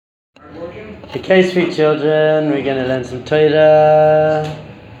Okay, sweet children, we're going to learn some Torah.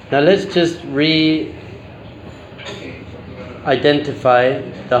 Now let's just identify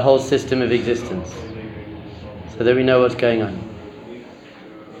the whole system of existence so that we know what's going on.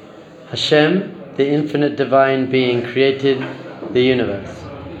 Hashem, the infinite divine being, created the universe.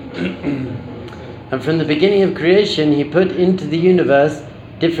 And from the beginning of creation, he put into the universe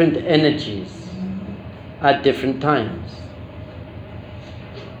different energies at different times.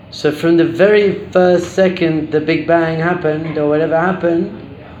 So from the very first second the Big Bang happened, or whatever happened,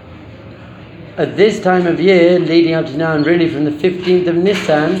 at this time of year, leading up to now, and really from the 15th of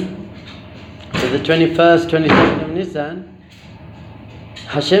Nisan to the 21st, 22nd of Nisan,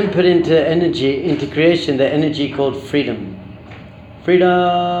 Hashem put into energy, into creation, the energy called freedom.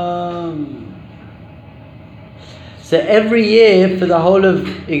 Freedom! So every year for the whole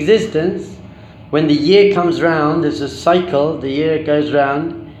of existence, when the year comes round, there's a cycle, the year goes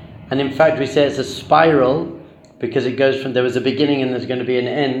round, and in fact we say it's a spiral, because it goes from, there was a beginning and there's going to be an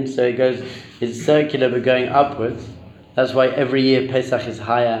end, so it's circular but going upwards. That's why every year Pesach is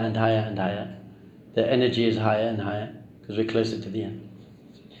higher and higher and higher. The energy is higher and higher, because we're closer to the end.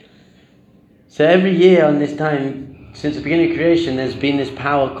 So every year on this time, since the beginning of creation, there's been this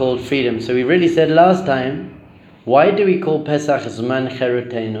power called freedom. So we really said last time, why do we call Pesach Zman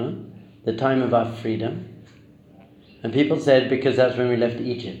Cherutenu, the time of our freedom? And people said, because that's when we left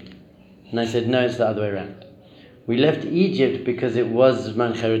Egypt. And I said, no, it's the other way around. We left Egypt because it was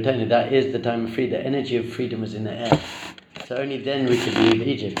Zman Cherutenu, that is the time of freedom. The energy of freedom was in the air. So only then we could leave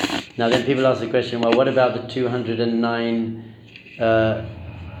Egypt. Now then people ask the question, well, what about the 209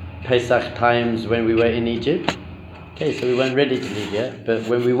 Pesach times when we were in Egypt? Okay, so we weren't ready to leave yet, but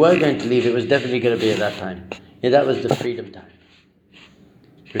when we were going to leave, it was definitely going to be at that time. Yeah, that was the freedom time.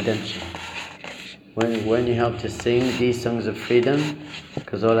 Redemption. When you help to sing these songs of freedom,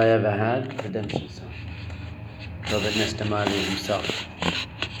 because all I ever had, redemption song. Robert Nesta Marley himself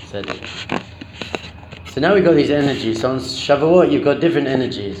said it. So now we've got these energies. So on Shavuot, you've got different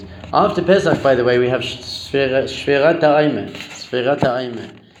energies. After Pesach, by the way, we have Shvirat HaOmer,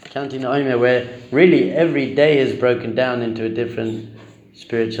 counting the Omer, where really every day is broken down into a different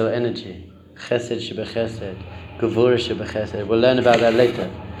spiritual energy. Chesed shebechesed, Gevurah shebechesed. We'll learn about that later.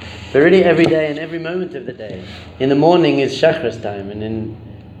 But really every day and every moment of the day. In the morning is Shachris time, and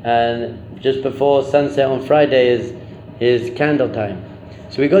just before sunset on Friday is candle time.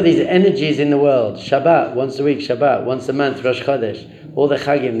 So we've got these energies in the world. Shabbat, once a week Shabbat, once a month Rosh Chodesh. All the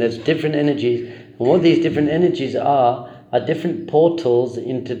Chagim, there's different energies. And what these different energies are different portals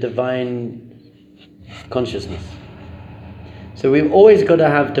into divine consciousness. So we've always got to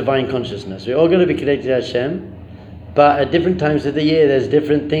have divine consciousness. We're all going to be connected to Hashem, but at different times of the year there's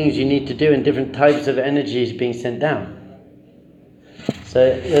different things you need to do and different types of energies being sent down. So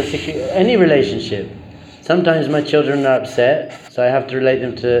any relationship, sometimes my children are upset, so I have to relate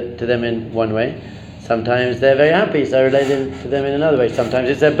them to them in one way. Sometimes they're very happy, so I relate to them in another way. Sometimes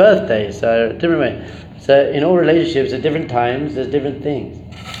it's their birthday, so a different way. So in all relationships at different times there's different things.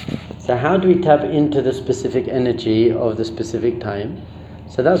 So how do we tap into the specific energy of the specific time?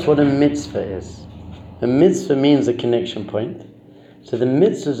 So that's what a mitzvah is. A mitzvah means a connection point. So the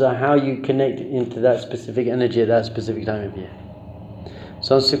mitzvahs are how you connect into that specific energy at that specific time of year.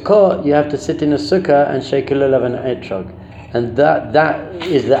 So on Sukkot, you have to sit in a sukkah and shake a lulav and an etrog. And that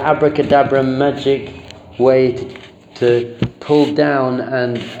is the abracadabra magic way to pull down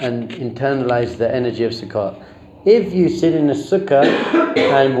and internalize the energy of Sukkot. If you sit in a sukkah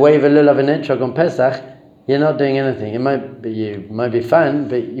and wave a lulav and etrog on Pesach, you're not doing anything. It might be fun,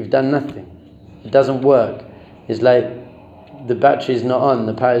 but you've done nothing. It doesn't work. It's like the battery's not on,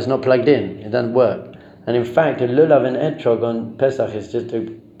 the power is not plugged in. It doesn't work. And in fact, a lulav and etrog on Pesach is just a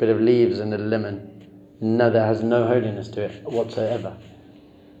bit of leaves and a lemon. No, that has no holiness to it whatsoever.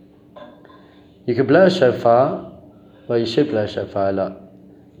 You could blow a shofar, well, you should blow a shofar a lot.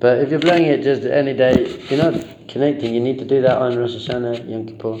 But if you're blowing it just any day, you're not connecting. You need to do that on Rosh Hashanah, Yom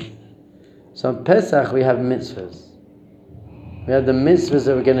Kippur. So on Pesach, we have mitzvahs. We have the mitzvahs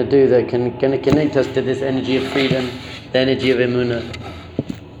that we're going to do that going to connect us to this energy of freedom, the energy of emunah.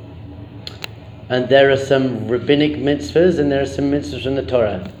 And there are some rabbinic mitzvahs and there are some mitzvahs from the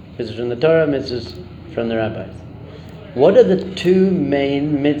Torah. Mitzvahs from the Torah, mitzvahs from the rabbis. What are the two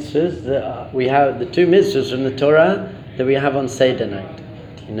main mitzvahs that we have, the two mitzvahs from the Torah that we have on Seder night?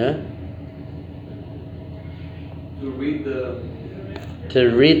 Do you know? To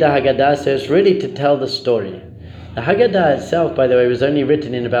read the Haggadah, so it's really to tell the story. The Haggadah itself, by the way, was only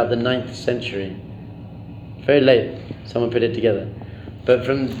written in about the 9th century. Very late, someone put it together. But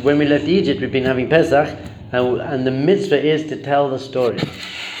from when we left Egypt, we've been having Pesach, and the mitzvah is to tell the story.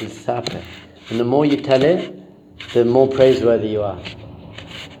 Yisaper. And the more you tell it, the more praiseworthy you are.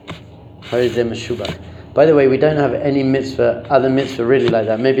 By the way, we don't have any mitzvah, other mitzvah really like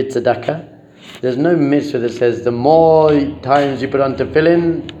that. Maybe it's tzedakah. There's no mitzvah that says the more times you put on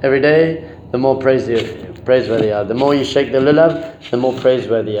tefillin every day, the more praiseworthy you are. The more you shake the lulav, the more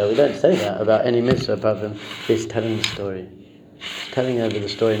praiseworthy you are. We don't say that about any mitzvah apart from it's telling the story. It's telling over the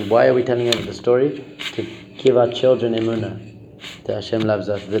story. And why are we telling over the story? To give our children emunah, that Hashem loves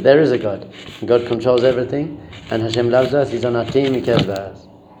us, that there is a God. And God controls everything, and Hashem loves us, He's on our team, He cares about us.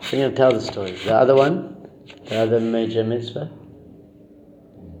 So we're going to tell the story. The other one, the other major mitzvah,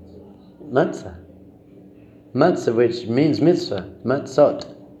 matzah. Matzah, which means mitzvah,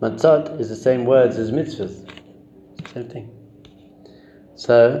 matzot. Matzot is the same words as mitzvahs. It's the same thing.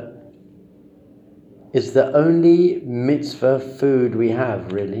 So, it's the only mitzvah food we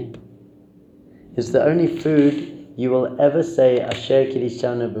have, really. It's the only food you will ever say, Asher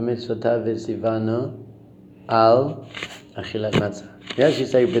kirishanu b'mitzvotav v'tzivanu al achilat matzah. You actually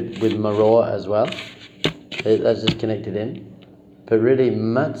say with maror as well. That's just connected in. But really,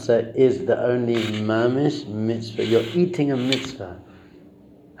 matzah is the only mamish mitzvah. You're eating a mitzvah.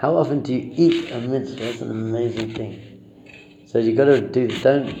 How often do you eat a mitzvah? That's an amazing thing. So you got to do.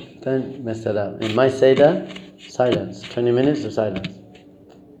 Don't mess that up. In my seder, silence. 20 minutes of silence.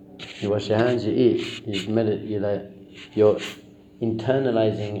 You wash your hands. You eat. You meditate. You're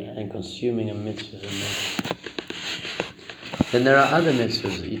internalizing and consuming a mitzvah. Then there are other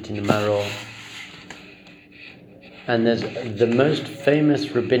mitzvahs, eating the maror. And there's the most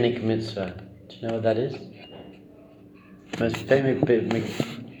famous rabbinic mitzvah. Do you know what that is? Most famous,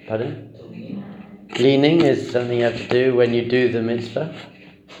 pardon? Cleaning is something you have to do when you do the mitzvah.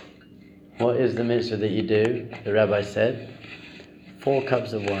 What is the mitzvah that you do? The rabbi said, 4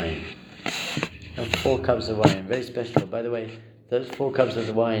 cups of wine. And 4 cups of wine, very special. By the way, those 4 cups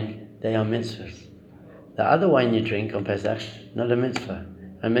of wine, they are mitzvahs. The other wine you drink on Pesach, not a mitzvah,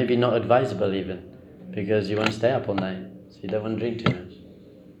 and maybe not advisable even, because you want to stay up all night, so you don't want to drink too much.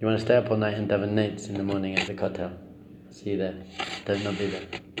 You want to stay up all night and daven nates in the morning at the kotel. See you there. Don't not be there.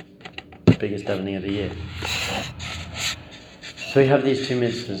 Biggest davening of the year. So we have these 2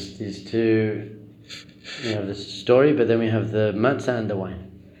 mitzvahs, these 2. We have the story, but then we have the matzah and the wine.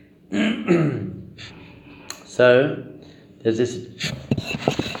 So there's this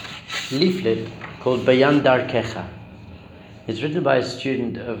leaflet called Bayan Darkecha. It's written by a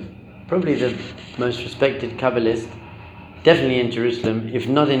student of probably the most respected Kabbalist, definitely in Jerusalem, if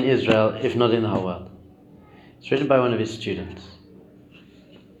not in Israel, if not in the whole world. It's written by one of his students.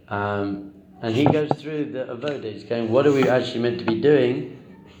 And he goes through the avodah. He's going, what are we actually meant to be doing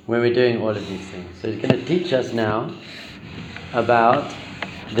when we're doing all of these things? So he's going to teach us now about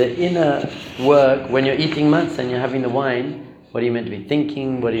the inner work when you're eating matzah and you're having the wine. What are you meant to be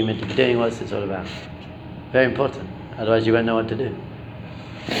thinking? What are you meant to be doing? What's this all about? Very important. Otherwise you won't know what to do.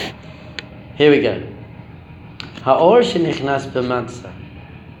 Here we go. Ha'or shenichnas b'matzah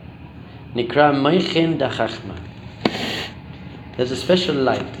nikra meichin dachachma. There's a special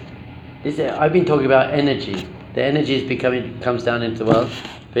light. I've been talking about energy. The energy comes down into the world.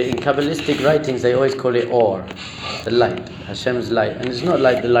 But in Kabbalistic writings they always call it or, the light, Hashem's light. And it's not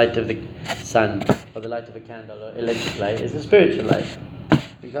like the light of the sun or the light of a candle or electric light. It's a spiritual light.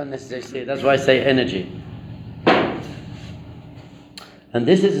 You can't necessarily see it. That's why I say energy. And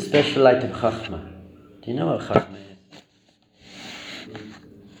this is a special light of Chachma. Do you know what Chachma is?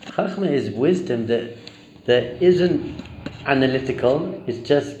 Chachma is wisdom that isn't analytical. It's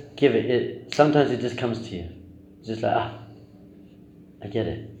just give it. Sometimes it just comes to you. It's just like, I get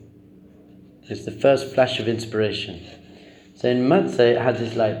it. It's the first flash of inspiration. So in Matzah it had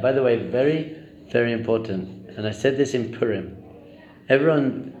this light. By the way, very, very important. And I said this in Purim.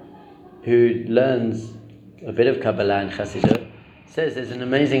 Everyone who learns a bit of Kabbalah and Chassidut says there's an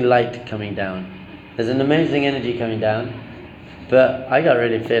amazing light coming down. There's an amazing energy coming down. But I can't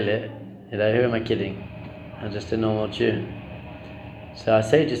really feel it. Who am I kidding? I'm just a normal Jew. So I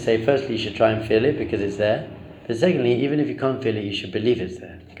say, firstly, you should try and feel it because it's there. But secondly, even if you can't feel it, you should believe it's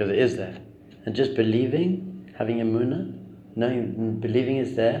there because it is there. And just believing, having emunah, believing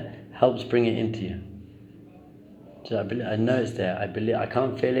it's there, helps bring it into you. So I know it's there. I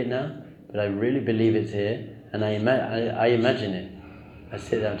can't feel it now, but I really believe it's here, and I imagine it. I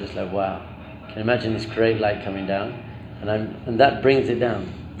sit there, I'm just like, wow. I can imagine this great light coming down, and that brings it down.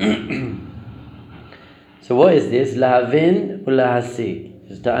 So what is this? Lahavin ulahasig.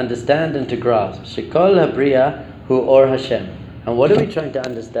 Is to understand and to grasp. Shekol habriya hu or Hashem. And what are we trying to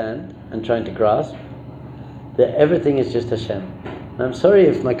understand and trying to grasp? That everything is just Hashem. And I'm sorry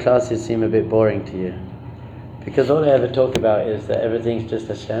if my classes seem a bit boring to you. Because all I ever talk about is that everything's just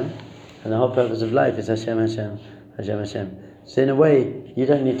Hashem, and the whole purpose of life is Hashem, Hashem, Hashem, Hashem. So in a way, you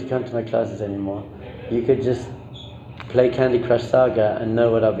don't need to come to my classes anymore. You could just play Candy Crush Saga and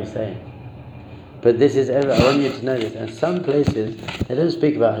know what I'll be saying. But this is I want you to know this. And some places, they don't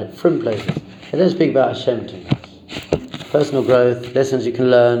speak about it, from places, they don't speak about Hashem too much. Personal growth, lessons you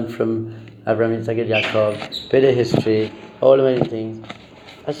can learn from Abraham, Yitzhak, and Yaakov, bit of history, all the many things.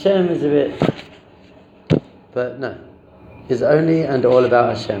 Hashem is a bit... But no, it's only and all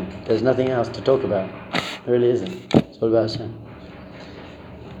about Hashem. There's nothing else to talk about. There really isn't. It's all about Hashem.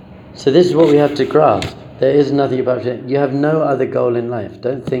 So this is what we have to grasp. There is nothing about Hashem. You have no other goal in life.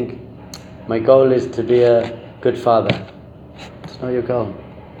 Don't think, my goal is to be a good father. It's not your goal.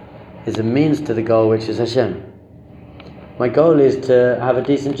 It's a means to the goal, which is Hashem. My goal is to have a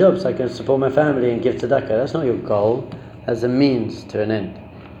decent job so I can support my family and give tzedakah. That's not your goal. That's a means to an end.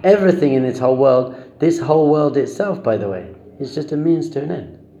 Everything in this whole world itself, by the way, is just a means to an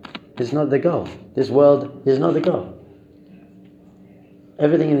end. It's not the goal. This world is not the goal.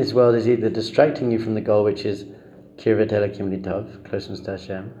 Everything in this world is either distracting you from the goal, which is Kirvat Elokim Litov, closeness to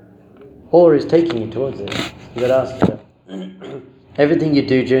Hashem, or is taking you towards it. You've got to ask yourself. Everything you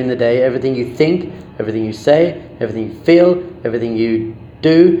do during the day, everything you think, everything you say, everything you feel, everything you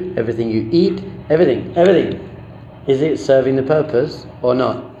do, everything you eat, everything. Is it serving the purpose or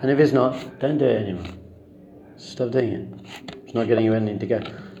not? And if it's not, don't do it anymore. Stop doing it. It's not getting you anything to go.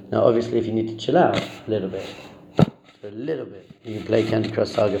 Now obviously if you need to chill out a little bit, you can play Candy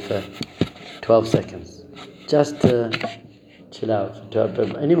Crush Saga for 12 seconds. Just to chill out for 12,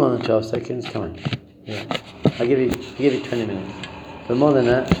 but any more than 12 seconds, come on. Yeah. I'll give you 20 minutes. But more than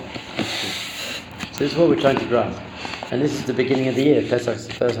that, so this is what we're trying to grasp. And this is the beginning of the year. Pesach is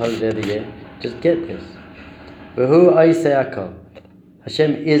the first holiday of the year. Just get this. V'hu aiseh hakol.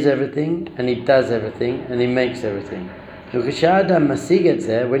 Hashem is everything, and He does everything, and He makes everything. When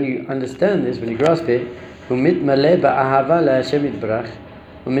you understand this, when you grasp it, and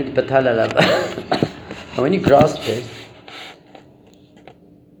when you grasp it,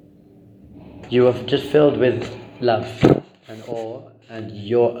 you are just filled with love and awe, and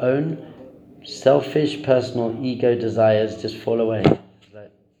your own selfish, personal ego desires just fall away.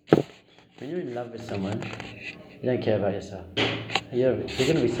 Like, when you're in love with someone, you don't care about yourself. You're going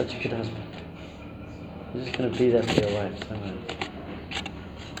to be such a good husband. You're just going to be there for your wife so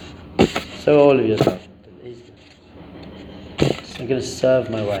much. So all of yourself. I'm going to serve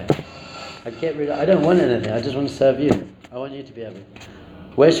my wife. I don't want anything, I just want to serve you. I want you to be happy.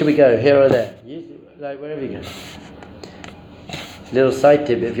 Where should we go? Here or there? Wherever you go. Little side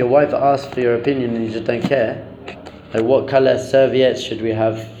tip, if your wife asks for your opinion and you just don't care, like what colour serviettes should we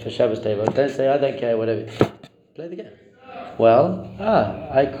have for Shabbos table? Don't say, I don't care, whatever. Play the game. Well,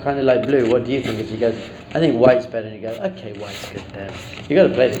 I kind of like blue. What do you think? If she goes, I think white's better, and you go, okay, white's good then. You got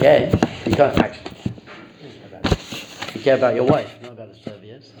to play the game. You can't actually. You care about your wife, not about the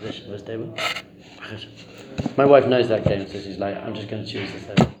serviettes, the Shabbos table. My wife knows that game, so she's like, I'm just going to choose the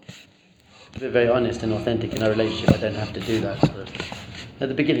serviettes. We're very honest and authentic in our relationship. I don't have to do that sort of stuff. At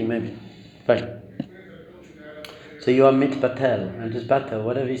the beginning, maybe. Right. So you are mitbatel, and just batel,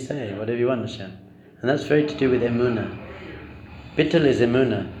 whatever you say, whatever you want, Hashem. And that's very to do with emunah. Bittul is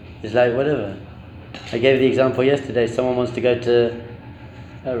emunah. It's like whatever. I gave the example yesterday. Someone wanted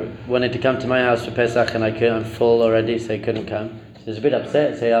to come to my house for Pesach, and I'm full already, so he couldn't come. So he's a bit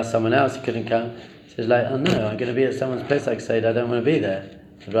upset. So he asked someone else, he couldn't come. So he's like, oh no, I'm going to be at someone's Pesach Seder. I don't want to be there.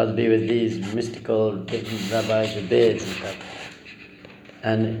 I'd rather be with these mystical rabbis with beards and stuff.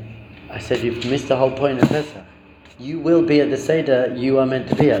 And I said, you've missed the whole point of Pesach. You will be at the Seder you are meant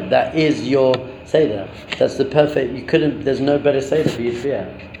to be at. That is your Seder. That's the perfect, there's no better Seder for you to be at.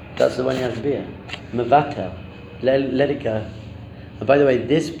 That's the one you have to be at. Mevatel. Let it go. And by the way,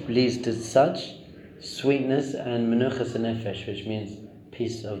 this leads to such sweetness and menuchas nefesh, which means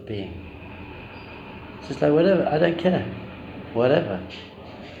peace of being. It's just like, whatever, I don't care. Whatever.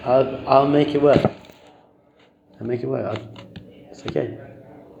 I'll make it work. It's okay.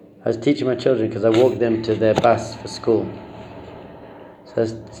 I was teaching my children because I walked them to their bus for school. So I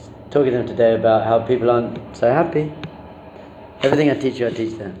was talking to them today about how people aren't so happy. Everything I teach you, I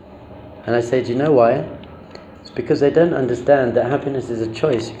teach them. And I say, do you know why? It's because they don't understand that happiness is a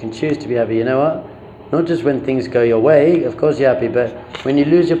choice. You can choose to be happy. You know what? Not just when things go your way, of course you're happy, but when you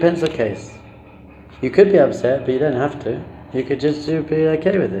lose your pencil case. You could be upset, but you don't have to. You could just be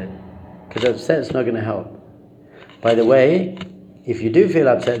okay with it. Because upset's not going to help. By the way, if you do feel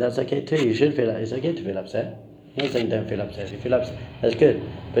upset, that's okay too. You should feel it's okay to feel upset. I'm not saying don't feel upset. If you feel upset, that's good.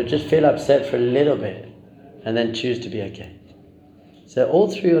 But just feel upset for a little bit and then choose to be okay. So all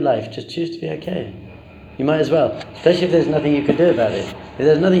through your life, just choose to be okay. You might as well, especially if there's nothing you can do about it. If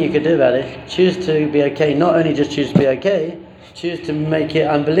there's nothing you can do about it, choose to be okay. Not only just choose to be okay, choose to make it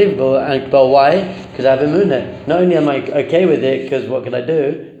unbelievable. But why? Because I have emunah. Not only am I okay with it, because what can I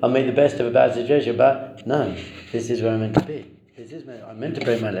do? I'll make the best of a bad situation. But no, this is where I'm meant to be. I'm meant to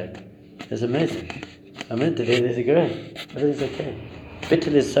break my leg. It's amazing. I'm meant to do this. It's great. Everything's okay.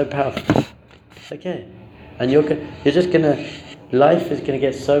 Bittul is so powerful. It's okay. And life is gonna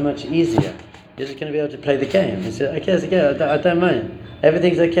get so much easier. You're just gonna be able to play the game. It's okay, it's okay. I don't mind.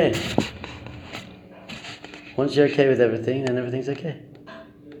 Everything's okay. Once you're okay with everything, then everything's okay.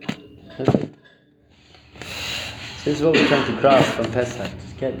 Okay. So this is what we're trying to grasp from Pesach.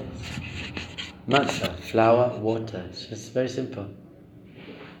 Just get this. Matzah, flour, water. It's just very simple.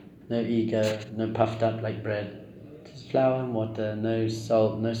 No ego, no puffed up like bread. Just flour and water, no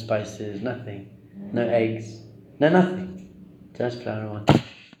salt, no spices, nothing. No eggs, no nothing. Just flour and water.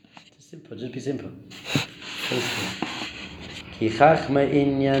 Just simple, just be simple. Ki chachma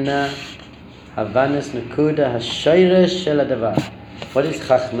inyana havanas nakuda hashayresh shel hadavar. What is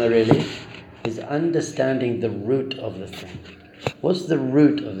chachma really? Is understanding the root of the thing. What's the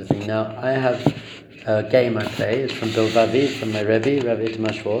root of the thing? Now, I have a game I play. It's from Bilvavi, from my Rebbe, Rabbi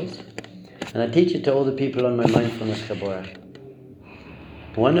Itamar Schwartz. And I teach it to all the people on my mindfulness Kabbalah.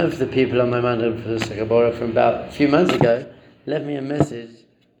 One of the people on my mindfulness Kabbalah from about a few months ago left me a message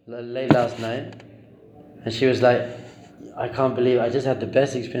late last night. And she was like, I can't believe it. I just had the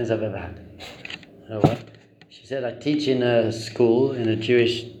best experience I've ever had. You know what? She said, I teach in a school, in a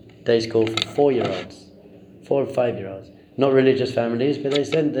Jewish day school for 4-year-olds, 4 or 5-year-olds. Not religious families, but they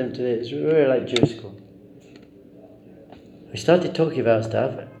send them to this. It's really like Jewish school. We started talking about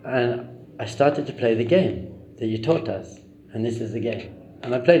stuff, and I started to play the game that you taught us. And this is the game.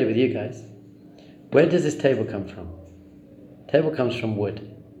 And I played it with you guys. Where does this table come from? Table comes from wood.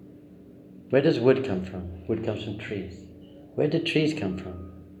 Where does wood come from? Wood comes from trees. Where do trees come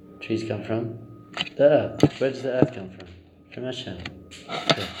from? Trees come from the earth. Where does the earth come from? From Hashem.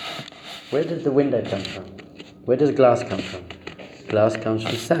 Okay. Where does the window come from? Where does glass come from? Glass comes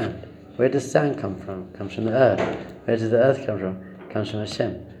from sand. Where does sand come from? Comes from the earth. Where does the earth come from? Comes from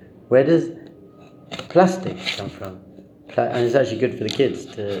Hashem. Where does plastic come from? And it's actually good for the kids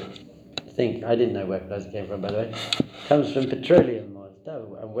to think. I didn't know where plastic came from, by the way. It comes from petroleum or stuff.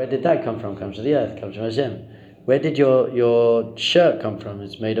 And where did that come from? Comes from the earth. Comes from Hashem. Where did your shirt come from?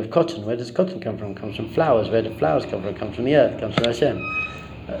 It's made of cotton. Where does cotton come from? Comes from flowers. Where do flowers come from? Comes from the earth. Comes from Hashem.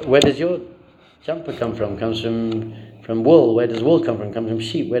 Where does your jumper come from? Comes from wool. Where does wool come from? Comes from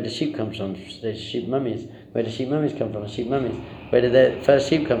sheep. Where does sheep come from? There's sheep mummies. Where do sheep mummies come from? Sheep mummies. Where did the first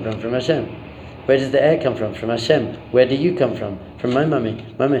sheep come from? From Hashem. Where does the air come from? From Hashem. Where do you come from? From my mummy.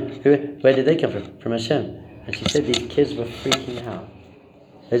 Where did they come from? From Hashem. And she said these kids were freaking out.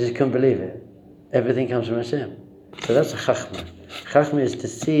 They just couldn't believe it. Everything comes from Hashem. So that's a chachma. Chachma is to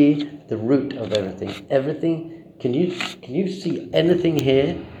see the root of everything. Everything. Can you see anything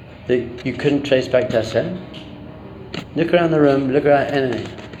here that you couldn't trace back to Hashem? Look around the room, look around anything.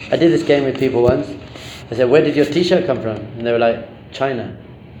 I did this game with people once. I said, where did your t-shirt come from? And they were like, China.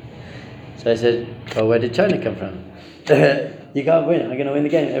 So I said, well, where did China come from? You can't win. I'm going to win the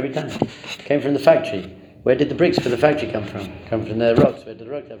game every time. Came from the factory. Where did the bricks for the factory come from? Come from the rocks. Where did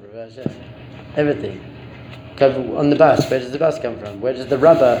the rocks come from? Hashem. Everything. On the bus, where does the bus come from? Where does the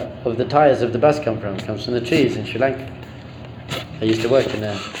rubber of the tires of the bus come from? Comes from the trees in Sri Lanka. I used to work in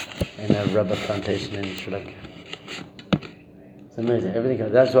a rubber plantation in Sri Lanka. It's amazing.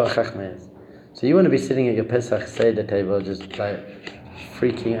 Everything. That's what Chachma is. So you want to be sitting at your Pesach Seder table, just like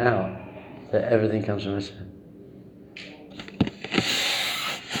freaking out that everything comes from Hashem.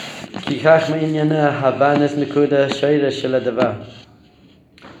 Ki Chachma inyana havanas nekuda shayra shel hadavar.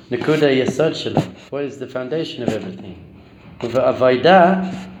 Nekuda yesod shelo. What is the foundation of everything?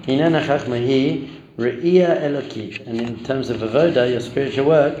 Avodah inana chachma hi re'iyah elokit. And in terms of avodah, your spiritual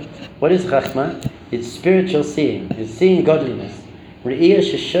work, what is chachma? It's spiritual seeing. It's seeing godliness. Re'iyah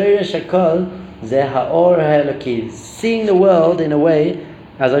sheshoresh hakol zeh ha'or ha'elokit. Seeing the world in a way,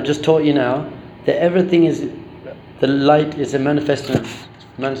 as I just taught you now, that everything is, the light is a manifestation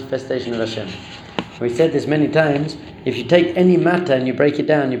of Hashem. We said this many times. If you take any matter and you break it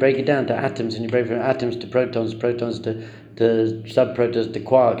down to atoms, and you break it from atoms to protons to subprotons to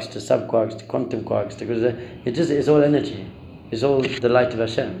quarks to subquarks to quantum quarks, it's all energy. It's all the light of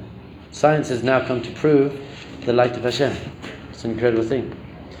Hashem. Science has now come to prove the light of Hashem. It's an incredible thing.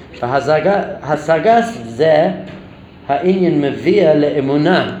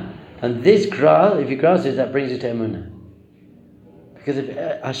 And this if you grasp it, that brings you to emunah. Because if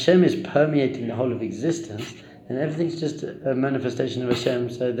Hashem is permeating the whole of existence, then everything's just a manifestation of Hashem,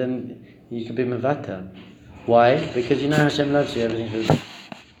 so then you can be mavata. Why? Because you know Hashem loves you, everything's good.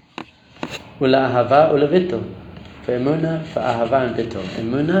 Ula ahava, ula bittul. For emunah, for ahava and bittul.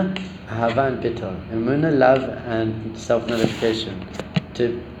 Emunah, ahava and bittul. Emunah, love and self-nullification.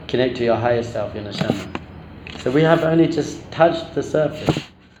 To connect to your higher self, your neshama. So we have only just touched the surface.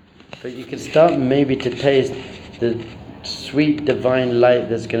 But you can start maybe to taste the sweet divine light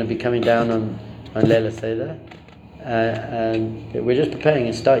that's going to be coming down on Leila Seder. And we're just preparing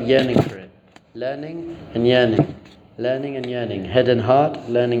and start yearning for it. Learning and yearning. Learning and yearning. Head and heart,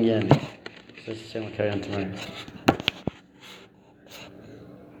 learning, yearning. So we'll carry on tomorrow.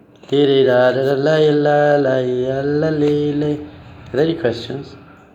 Are there any questions?